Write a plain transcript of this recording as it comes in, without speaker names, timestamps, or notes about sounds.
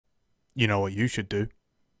You know what you should do?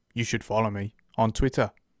 You should follow me on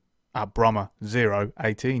Twitter at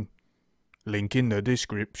Brahma018. Link in the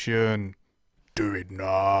description. Do it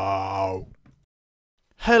now.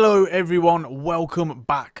 Hello everyone, welcome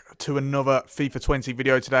back to another FIFA 20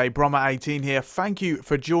 video today. Brahma18 here. Thank you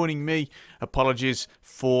for joining me. Apologies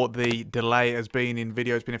for the delay. It has been in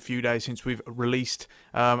video. It's been a few days since we've released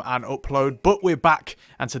an upload, but we're back.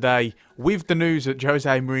 And today, with the news that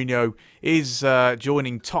Jose Mourinho is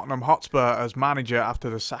joining Tottenham Hotspur as manager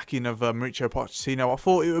after the sacking of Mauricio Pochettino, I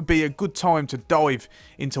thought it would be a good time to dive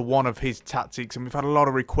into one of his tactics. And we've had a lot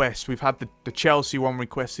of requests. We've had the Chelsea one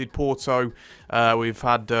requested, Porto. We've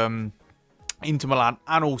had Inter Milan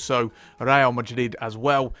and also Real Madrid as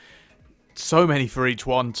well. So many for each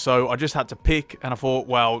one, so I just had to pick, and I thought,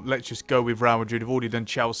 well, let's just go with Real Madrid. We've already done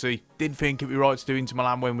Chelsea. Didn't think it'd be right to do Inter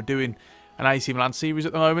Milan when we're doing an AC Milan series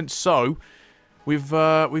at the moment, so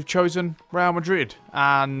we've chosen Real Madrid.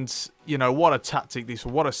 And you know what a tactic this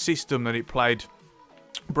was, what a system that it played.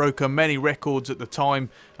 Broken many records at the time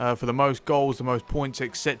for the most goals, the most points,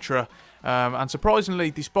 etc. And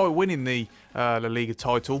surprisingly, despite winning the La Liga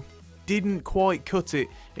title, didn't quite cut it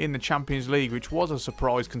in the Champions League, which was a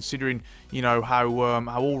surprise considering, you know, how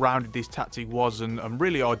all-rounded this tactic was and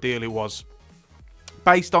really ideal it was.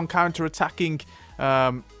 Based on counter-attacking,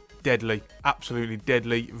 deadly, absolutely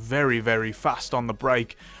deadly, very, very fast on the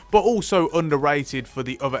break, but also underrated for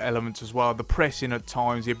the other elements as well, the pressing at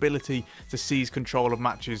times, the ability to seize control of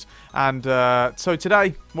matches. And so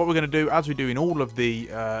today, what we're going to do, as we do in all of the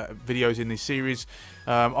videos in this series,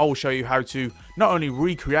 I will show you how to not only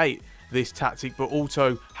recreate this tactic, but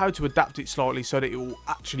also how to adapt it slightly so that it will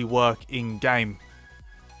actually work in game.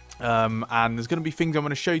 And there's going to be things I'm going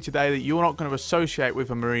to show you today that you're not going to associate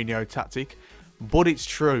with a Mourinho tactic, but it's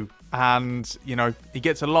true. And you know, he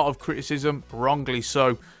gets a lot of criticism, wrongly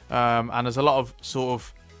so, and there's a lot of sort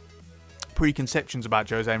of preconceptions about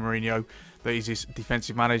Jose Mourinho, that he's this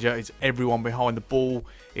defensive manager. It's everyone behind the ball,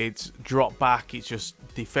 it's drop back, it's just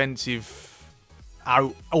defensive,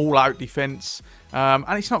 all-out defense, and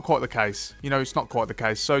it's not quite the case. You know, it's not quite the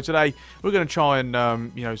case. So today we're going to try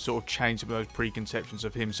and you know, sort of change some of those preconceptions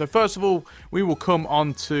of him. So first of all, we will come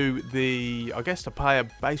on to the, I guess, the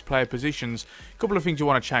base player positions. A couple of things you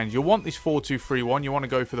want to change. You want this 4-2-3-1. You want to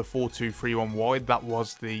go for the 4-2-3-1 wide. That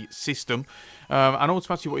was the system. And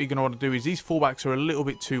automatically what you're going to want to do is these fullbacks are a little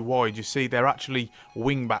bit too wide. You see, they're actually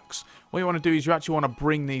wing backs. What you want to do is you actually want to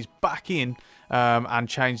bring these back in and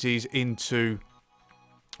change these into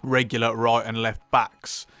regular right and left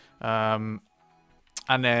backs. And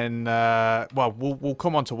then well, we'll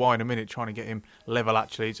come on to why in a minute, trying to get him level.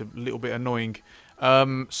 Actually, it's a little bit annoying.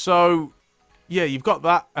 So yeah, you've got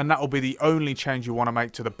that, and that will be the only change you want to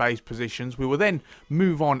make to the base positions. We will then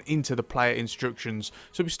move on into the player instructions.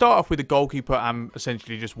 So we start off with the goalkeeper and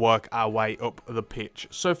essentially just work our way up the pitch.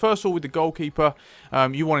 So first of all, with the goalkeeper,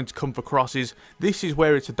 you want him to come for crosses. This is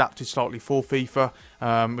where it's adapted slightly for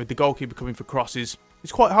FIFA. With the goalkeeper coming for crosses,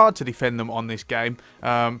 it's quite hard to defend them on this game,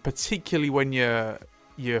 particularly when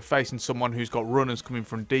you're facing someone who's got runners coming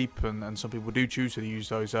from deep, and some people do choose to use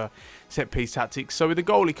those set-piece tactics. So with the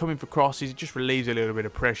goalie coming for crosses, it just relieves a little bit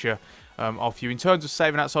of pressure off you. In terms of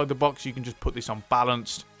saving outside the box, you can just put this on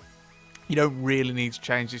balanced. You don't really need to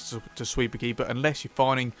change this to sweeper keeper unless you're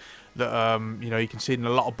finding that you know, you can see a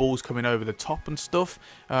lot of balls coming over the top and stuff.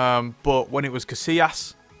 But when it was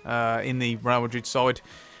Casillas in the Real Madrid side,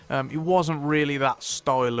 it wasn't really that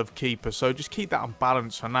style of keeper, so just keep that on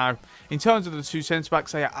balance for now. In terms of the two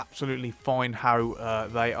centre-backs, they are absolutely fine how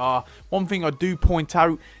they are. One thing I do point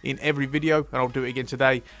out in every video, and I'll do it again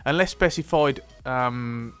today, unless specified,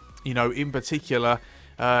 you know, in particular,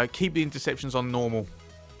 keep the interceptions on normal.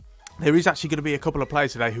 There is actually going to be a couple of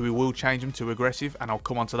players today who we will change them to aggressive, and I'll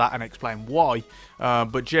come on to that and explain why.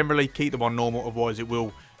 But generally, keep them on normal, otherwise it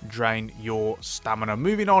will drain your stamina.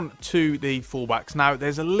 Moving on to the fullbacks. Now,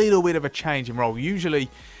 there's a little bit of a change in role. Usually,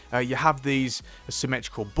 you have these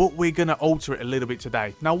symmetrical, but we're going to alter it a little bit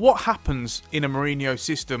today. Now, what happens in a Mourinho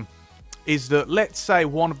system is that, let's say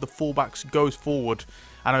one of the fullbacks goes forward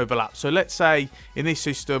and overlaps. So let's say in this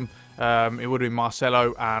system, it would have been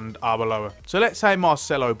Marcelo and Arbeloa. So let's say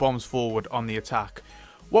Marcelo bombs forward on the attack.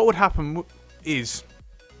 What would happen is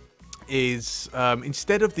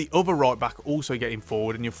instead of the other right back also getting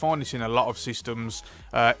forward, and you'll find this in a lot of systems,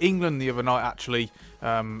 England the other night actually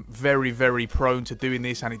very, very prone to doing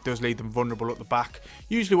this, and it does leave them vulnerable at the back.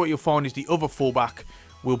 Usually what you'll find is the other fullback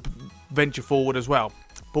will venture forward as well.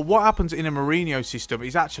 But what happens in a Mourinho system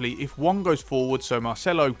is actually if one goes forward, so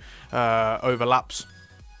Marcelo overlaps,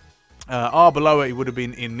 Arbeloa, it would have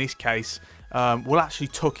been in this case, will actually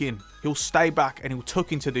tuck in. He'll stay back and he'll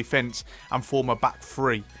tuck into defence and form a back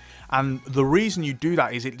three. And the reason you do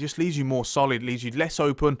that is it just leaves you more solid, leaves you less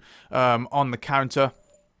open on the counter.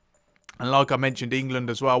 And like I mentioned,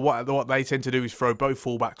 England as well, what they tend to do is throw both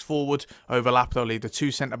fullbacks forward, overlap, they'll leave the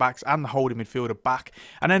 2 centre-backs and the holding midfielder back,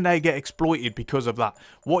 and then they get exploited because of that.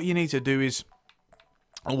 What you need to do is,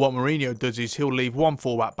 and what Mourinho does is he'll leave one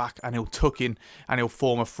fullback back and he'll tuck in and he'll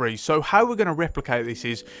form a 3. So how we're going to replicate this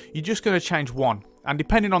is you're just going to change one. And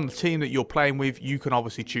depending on the team that you're playing with, you can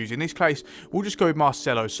obviously choose. In this case, we'll just go with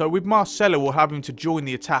Marcelo. So with Marcelo, we'll have him to join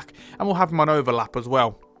the attack and we'll have him on overlap as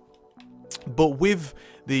well. But with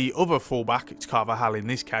the other fullback, it's Carvajal in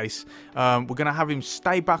this case, we're going to have him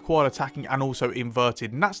stay back while attacking and also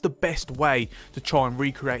inverted. And that's the best way to try and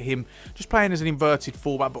recreate him. Just playing as an inverted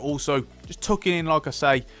fullback, but also just tucking in, like I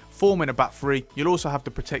say, forming a back 3. You'll also have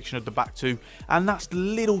the protection of the back 2. And that's the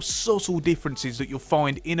little subtle differences that you'll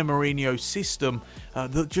find in a Mourinho system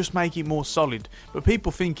that just make it more solid. But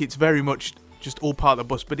people think it's very much just all part of the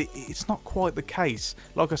bus, but it's not quite the case.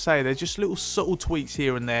 Like I say, there's just little subtle tweaks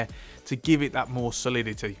here and there to give it that more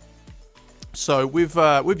solidity. So with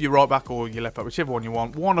your right back or your left back, whichever one you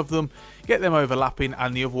want, one of them, get them overlapping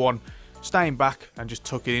and the other one staying back and just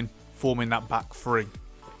tuck it in, forming that back 3.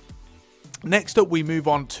 Next up, we move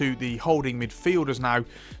on to the holding midfielders now.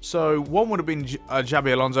 So one would have been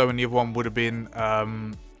Xabi Alonso and the other one would have been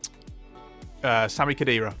Sami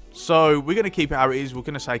Khedira. So we're going to keep it how it is. We're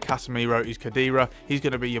going to say Casemiro is Khedira. He's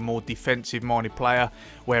going to be your more defensive minded player,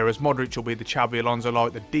 whereas Modric will be the Xabi Alonso,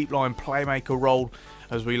 like the deep line playmaker role,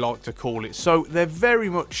 as we like to call it. So they're very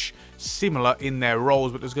much similar in their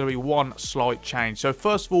roles, but there's going to be one slight change. So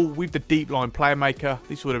first of all, with the deep line playmaker,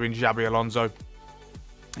 this would have been Xabi Alonso.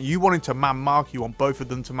 You wanted to man mark, you want both of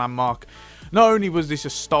them to man mark. Not only was this a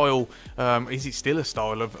style, is it still a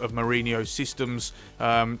style of Mourinho's systems,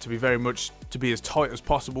 to be very much, to be as tight as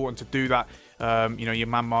possible and to do that, you know, you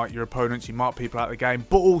man mark your opponents, you mark people out of the game,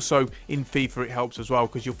 but also in FIFA it helps as well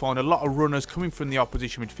because you'll find a lot of runners coming from the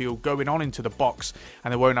opposition midfield going on into the box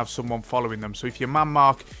and they won't have someone following them. So if you man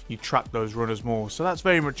mark, you trap those runners more. So that's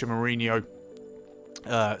very much a Mourinho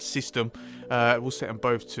system. We'll set them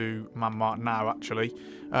both to man mark now actually.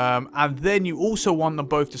 And then you also want them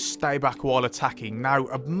both to stay back while attacking. Now,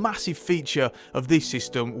 a massive feature of this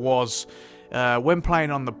system was when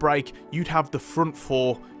playing on the break, you'd have the front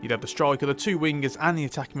 4, you'd have the striker, the 2 wingers and the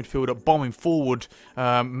attacking midfielder bombing forward.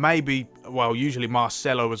 Maybe, well, usually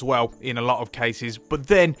Marcelo as well in a lot of cases. But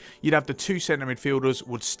then you'd have the 2 centre midfielders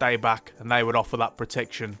would stay back and they would offer that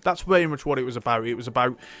protection. That's very much what it was about. It was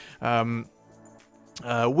about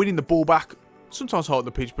winning the ball back, sometimes hard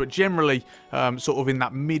the pitch, but generally sort of in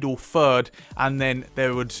that middle third, and then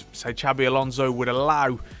there would, say, Xabi Alonso would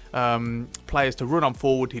allow players to run on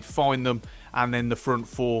forward, he'd find them, and then the front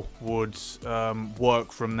 4 would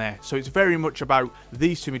work from there. So it's very much about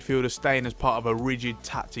these 2 midfielders staying as part of a rigid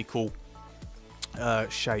tactical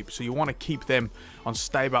shape. So you want to keep them on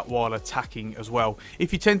stay back while attacking as well.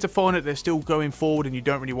 If you tend to find that they're still going forward and you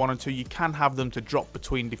don't really want them to, you can have them to drop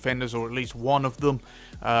between defenders, or at least one of them,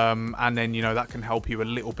 and then, you know, that can help you a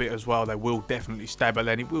little bit as well. They will definitely stay, but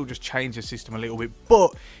then it will just change the system a little bit,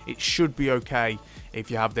 but it should be okay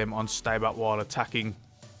if you have them on stay back while attacking.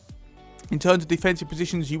 In terms of defensive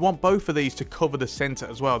positions, you want both of these to cover the centre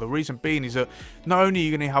as well. The reason being is that not only are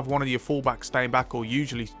you going to have one of your fullbacks staying back, or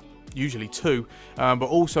usually 2, but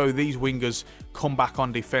also these wingers come back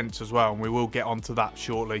on defence as well, and we will get onto that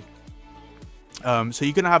shortly. So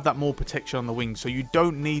you're going to have that more protection on the wings, so you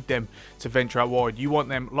don't need them to venture out wide. You want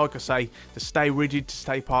them, like I say, to stay rigid, to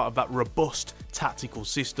stay part of that robust tactical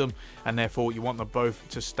system, and therefore you want them both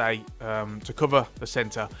to stay to cover the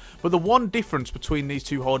centre. But the one difference between these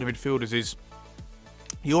 2 holding midfielders is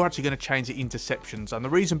you're actually going to change the interceptions, and the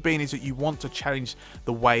reason being is that you want to change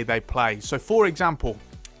the way they play. So for example,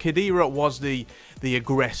 Khedira was the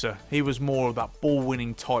aggressor. He was more of that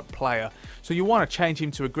ball-winning type player. So you want to change him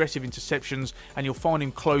to aggressive interceptions, and you'll find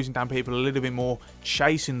him closing down people a little bit more,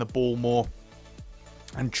 chasing the ball more,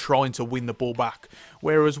 and trying to win the ball back.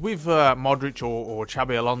 Whereas with Modric or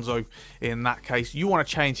Xabi Alonso, in that case, you want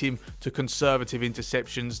to change him to conservative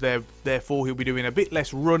interceptions. Therefore, he'll be doing a bit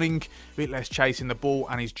less running, a bit less chasing the ball,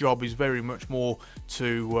 and his job is very much more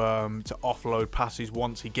to offload passes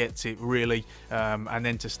once he gets it, really, and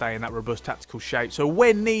then to stay in that robust tactical shape. So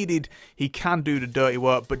when needed, he can do the dirty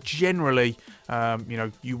work, but generally, you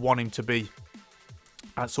know, you want him to be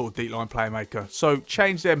that sort of deep line playmaker. So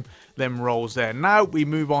change them roles there. Now we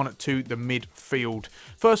move on to the midfield.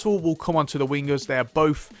 First of all, we'll come on to the wingers.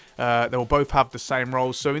 They will both have the same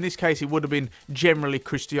roles. So in this case, it would have been generally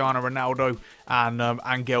Cristiano Ronaldo and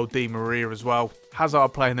Angel Di Maria as well. Hazard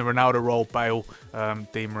playing the Ronaldo role, Bale,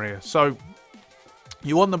 Di Maria. So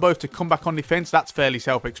You want them both to come back on defence. That's fairly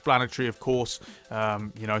self-explanatory, of course.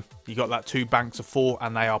 You know, you got that 2 banks of 4,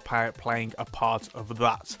 and they are playing a part of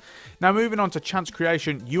that. Now, moving on to chance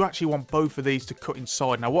creation, you actually want both of these to cut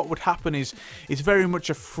inside. Now, what would happen is it's very much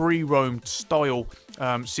a free roam style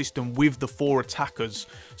system with the 4 attackers.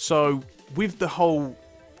 So with the whole,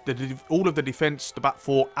 all of the defence, the back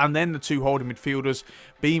 4, and then the 2 holding midfielders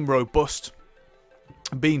being robust,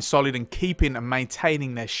 being solid and keeping and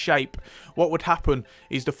maintaining their shape, what would happen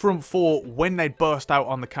is the front 4, when they burst out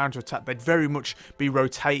on the counter-attack, they'd very much be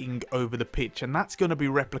rotating over the pitch, and that's going to be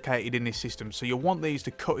replicated in this system. So you want these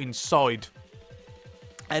to cut inside.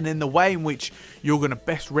 And then the way in which you're going to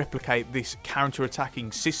best replicate this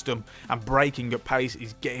counter-attacking system and breaking at pace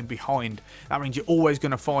is getting behind. That means you're always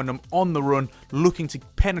going to find them on the run, looking to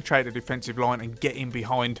penetrate the defensive line and get in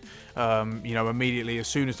behind, you know, immediately as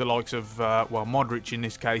soon as the likes of, well, Modric in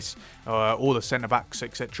this case, or the centre-backs,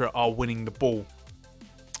 etc., are winning the ball.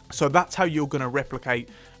 So that's how you're going to replicate,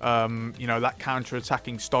 you know, that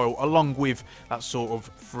counter-attacking style along with that sort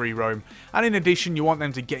of free roam. And in addition, you want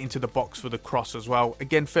them to get into the box for the cross as well.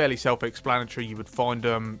 Again, fairly self-explanatory. You would find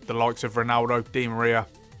the likes of Ronaldo, Di Maria,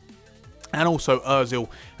 and also Ozil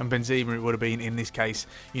and Benzema, it would have been in this case,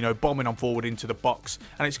 you know, bombing on forward into the box.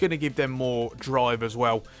 And it's going to give them more drive as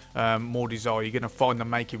well, more desire. You're going to find them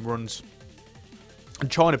making runs and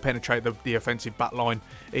trying to penetrate the offensive back line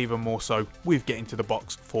even more so with getting to the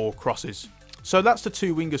box for crosses. So that's the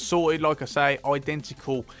 2 wingers sorted. Like I say,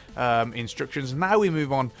 identical instructions. Now we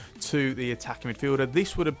move on to the attacking midfielder.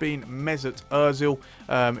 This would have been Mesut Ozil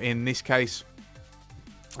in this case.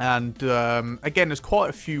 And again, there's quite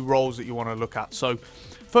a few roles that you want to look at. So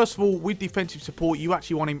first of all, with defensive support, you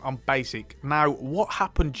actually want him on basic. Now, what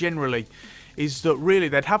happened generally is that really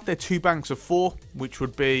they'd have their 2 banks of 4, which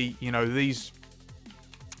would be, you know, these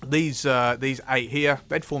 8 here.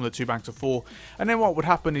 They'd form the 2 banks of 4, and then what would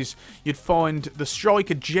happen is you'd find the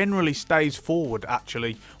striker generally stays forward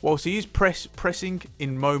actually, whilst he is pressing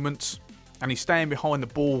in moments, and he's staying behind the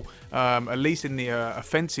ball, at least in the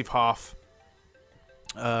offensive half.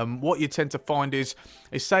 What you tend to find is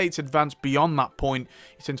say it's advanced beyond that point,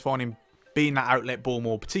 you tend to find him being that outlet ball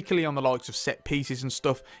more, particularly on the likes of set pieces and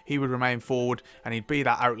stuff. He would remain forward and he'd be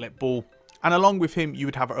that outlet ball. And along with him, you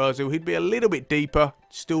would have Ozil. He'd be a little bit deeper,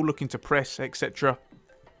 still looking to press, etc.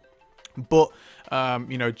 But,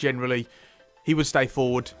 you know, generally, he would stay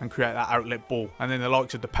forward and create that outlet ball. And then the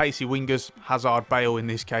likes of the pacey wingers, Hazard, Bale in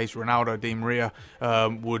this case, Ronaldo, Di Maria,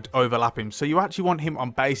 would overlap him. So you actually want him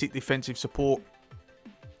on basic defensive support,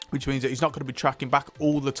 which means that he's not going to be tracking back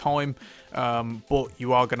all the time, but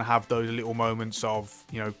you are going to have those little moments of,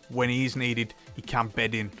 you know, when he is needed, he can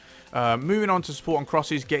bed in. Moving on to support on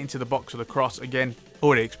crosses, getting to the box of the cross. Again,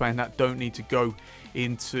 already explained that, don't need to go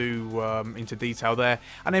into detail there.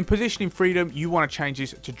 And then positioning freedom, you want to change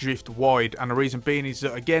this to drift wide, and the reason being is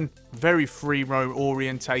that, again, very free roam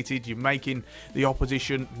orientated. You're making the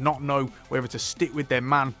opposition not know whether to stick with their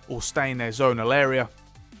man or stay in their zonal area.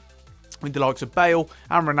 With the likes of Bale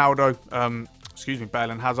and Ronaldo,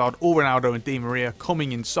 Bale and Hazard, or Ronaldo and Di Maria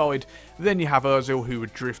coming inside, then you have Ozil who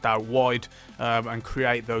would drift out wide and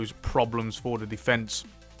create those problems for the defence.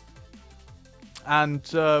 And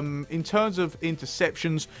in terms of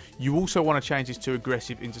interceptions, you also want to change this to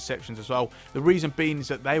aggressive interceptions as well. The reason being is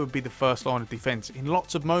that they would be the first line of defence. In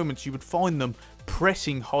lots of moments, you would find them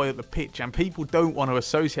pressing high up the pitch, and people don't want to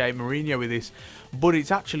associate Mourinho with this, but it's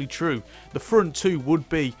actually true. The front 2 would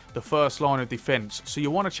be the first line of defence, so you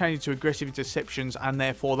want to change it to aggressive interceptions, and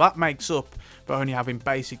therefore that makes up for only having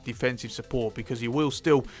basic defensive support, because you will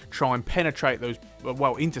still try and penetrate those,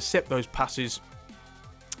 well, intercept those passes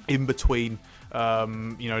in between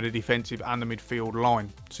you know, the defensive and the midfield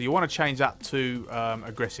line. So you want to change that to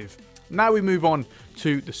aggressive. Now we move on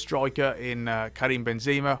to the striker in Karim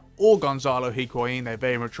Benzema or Gonzalo Higuain. They're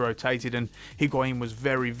very much rotated, and Higuain was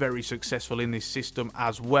very, very successful in this system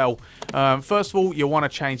as well. First of all, you want to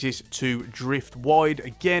change this to drift wide.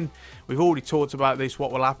 Again, we've already talked about this.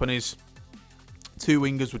 What will happen is 2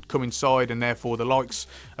 wingers would come inside, and therefore the likes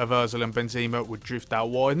of Ozil and Benzema would drift out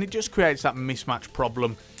wide, and it just creates that mismatch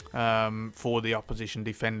problem for the opposition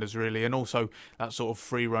defenders, really, and also that sort of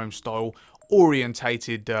free roam style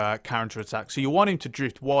orientated counter-attack. So you want him to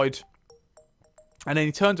drift wide, and then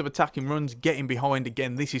in terms of attacking runs, getting behind,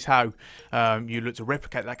 again, this is how you look to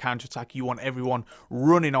replicate that counter-attack. You want everyone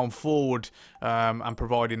running on forward and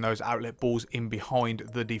providing those outlet balls in behind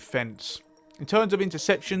the defence. In terms of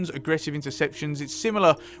interceptions, aggressive interceptions, it's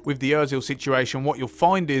similar with the Ozil situation. What you'll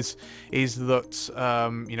find is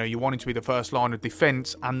that you know, you want him to be the first line of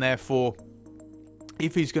defence, and therefore,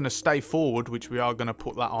 if he's going to stay forward, which we are going to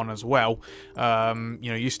put that on as well,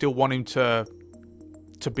 you know, you still want him to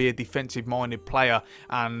to be a defensive-minded player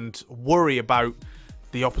and worry about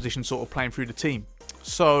the opposition sort of playing through the team.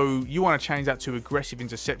 So you want to change that to aggressive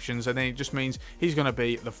interceptions, and then it just means he's going to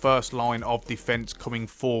be the first line of defense coming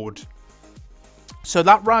forward. So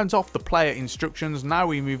that rounds off the player instructions. Now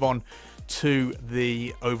we move on to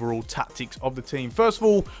the overall tactics of the team. First of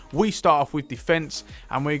all, we start off with defense,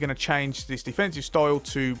 and we're going to change this defensive style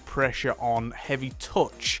to pressure on heavy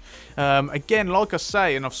touch. Again, like I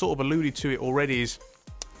say, and I've sort of alluded to it already, is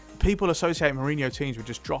people associate Mourinho teams with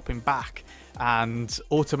just dropping back and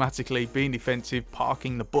automatically being defensive,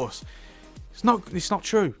 parking the bus. It's not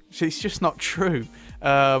true. It's just not true.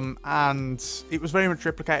 And it was very much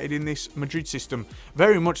replicated in this Madrid system.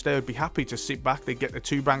 Very much they would be happy to sit back. They'd get the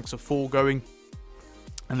 2 banks of 4 going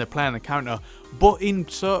and they're playing the counter. But in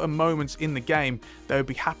certain moments in the game, they would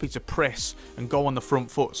be happy to press and go on the front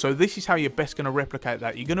foot. So this is how you're best going to replicate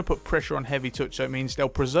that. You're going to put pressure on heavy touch. So it means they'll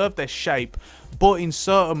preserve their shape. But in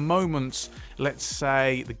certain moments, let's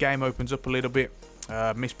say the game opens up a little bit,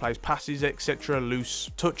 misplaced passes, etc., loose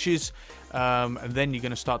touches, and then you're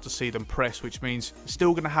going to start to see them press, which means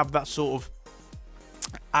still going to have that sort of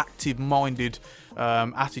active-minded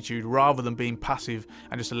attitude rather than being passive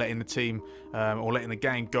and just letting the team or letting the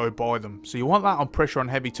game go by them. So you want that on pressure on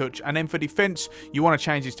heavy touch. And then for defense, you want to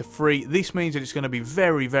change this to free. This means that it's going to be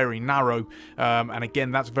very, very narrow, and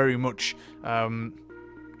again, that's very much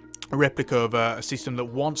a replica of a system that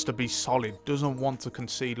wants to be solid, doesn't want to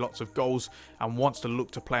concede lots of goals, and wants to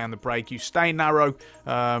look to play on the break. You stay narrow,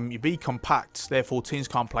 you be compact, therefore teams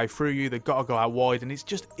can't play through you. They've got to go out wide, and it's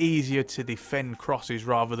just easier to defend crosses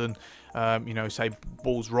rather than, you know, say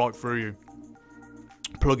balls right through you,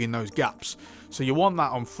 plugging those gaps. So you want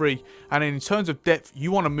that on free. And then in terms of depth,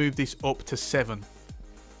 you want to move this up to 7.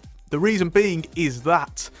 The reason being is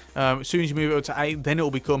that as soon as you move it up to 8, then it will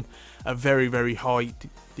become a very, very high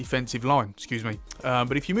defensive line. Excuse me.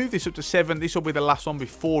 But if you move this up to 7, this will be the last one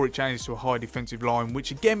before it changes to a high defensive line,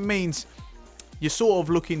 which again means you're sort of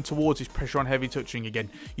looking towards this pressure on heavy touching again.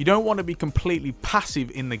 You don't want to be completely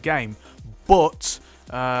passive in the game, but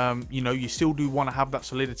you know, you still do want to have that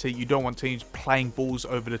solidity. You don't want teams playing balls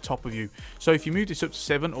over the top of you. So if you move this up to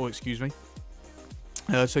 7, or excuse me,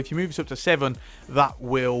 so if you move this up to 7, that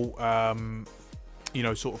will, you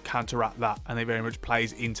know, sort of counteract that, and it very much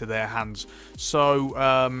plays into their hands.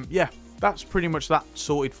 So, yeah, that's pretty much that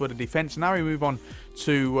sorted for the defense. Now we move on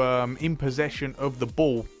to in possession of the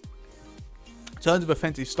ball. In terms of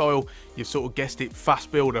offensive style, you've sort of guessed it,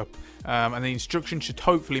 fast build-up. And the instruction should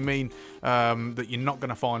hopefully mean that you're not going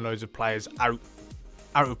to find loads of players out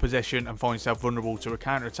of possession and find yourself vulnerable to a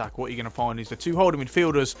counter-attack. What you're going to find is the 2 holding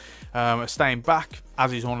midfielders are staying back,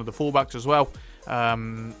 as is one of the fullbacks as well.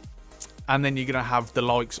 And then you're going to have the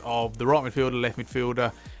likes of the right midfielder, left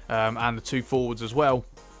midfielder, and the 2 forwards as well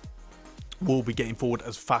will be getting forward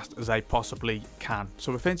as fast as they possibly can.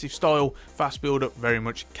 So offensive style, fast build-up, very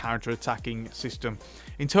much counter-attacking system.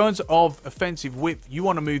 In terms of offensive width, you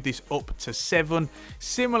want to move this up to 7.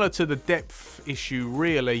 Similar to the depth issue,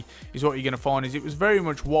 really, is what you're going to find is it was very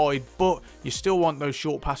much wide, but you still want those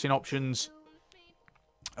short passing options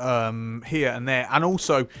here and there. And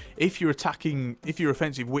also, if your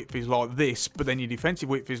offensive width is like this, but then your defensive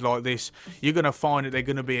width is like this, you're going to find that they're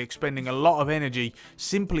going to be expending a lot of energy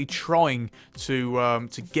simply trying to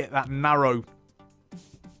get that narrow,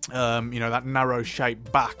 you know, that narrow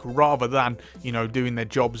shape back, rather than, you know, doing their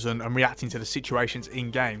jobs and reacting to the situations in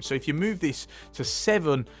game. So if you move this to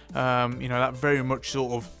 7, you know, that very much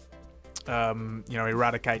sort of, you know,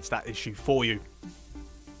 eradicates that issue for you.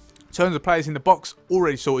 In terms of players in the box,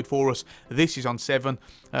 already sorted for us. This is on 7.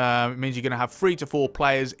 It means you're going to have 3 to 4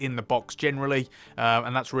 players in the box generally,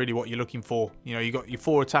 and that's really what you're looking for. You know, you've got your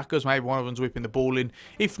 4 attackers, maybe one of them's whipping the ball in.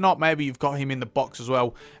 If not, maybe you've got him in the box as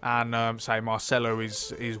well, and say Marcelo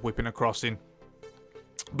is whipping a cross in.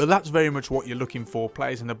 But that's very much what you're looking for,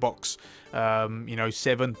 players in the box, you know,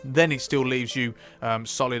 7. Then it still leaves you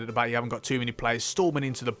solid at the back. You haven't got too many players storming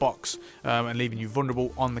into the box and leaving you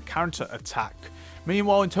vulnerable on the counter-attack.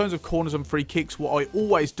 Meanwhile, in terms of corners and free kicks, what I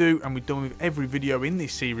always do, and we've done with every video in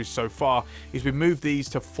this series so far, is we move these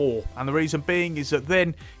to 4. And the reason being is that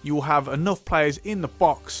then you will have enough players in the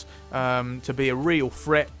box to be a real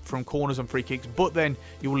threat from corners and free kicks, but then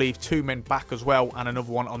you'll leave 2 men back as well and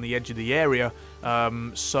another one on the edge of the area.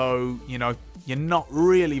 So, you know, you're not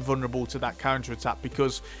really vulnerable to that counter-attack,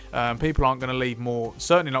 because people aren't going to leave more,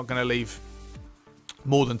 certainly not going to leave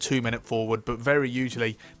more than 2 men forward, but very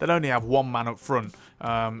usually they'll only have 1 man up front.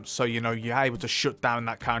 So, you know, you're able to shut down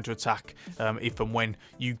that counter-attack if and when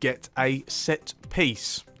you get a set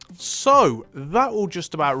piece. So, that will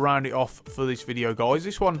just about round it off for this video, guys.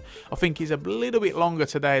 This one, I think, is a little bit longer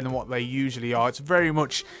today than what they usually are. It's very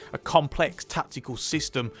much a complex tactical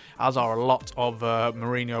system, as are a lot of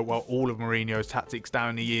Mourinho, well, all of Mourinho's tactics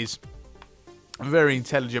down the years. A very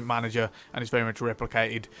intelligent manager, and it's very much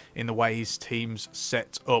replicated in the way his team's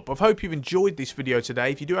set up. I hope you've enjoyed this video today.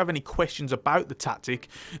 If you do have any questions about the tactic,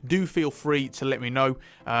 do feel free to let me know.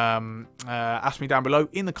 Ask me down below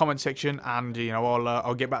in the comment section, and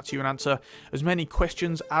I'll get back to you and answer as many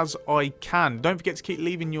questions as I can. Don't forget to keep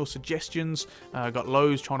leaving your suggestions. I've got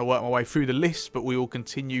loads, trying to work my way through the list, but we will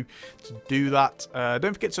continue to do that.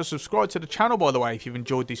 Don't forget to subscribe to the channel, by the way, if you've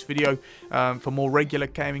enjoyed this video, for more regular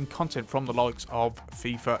gaming content from the likes of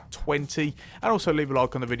FIFA 20, and also leave a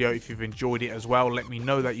like on the video if you've enjoyed it as well. Let me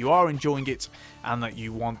know that you are enjoying it and that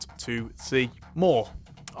you want to see more.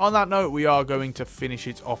 On that note, we are going to finish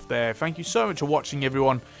it off there. Thank you so much for watching,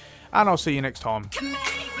 everyone, and I'll see you next time.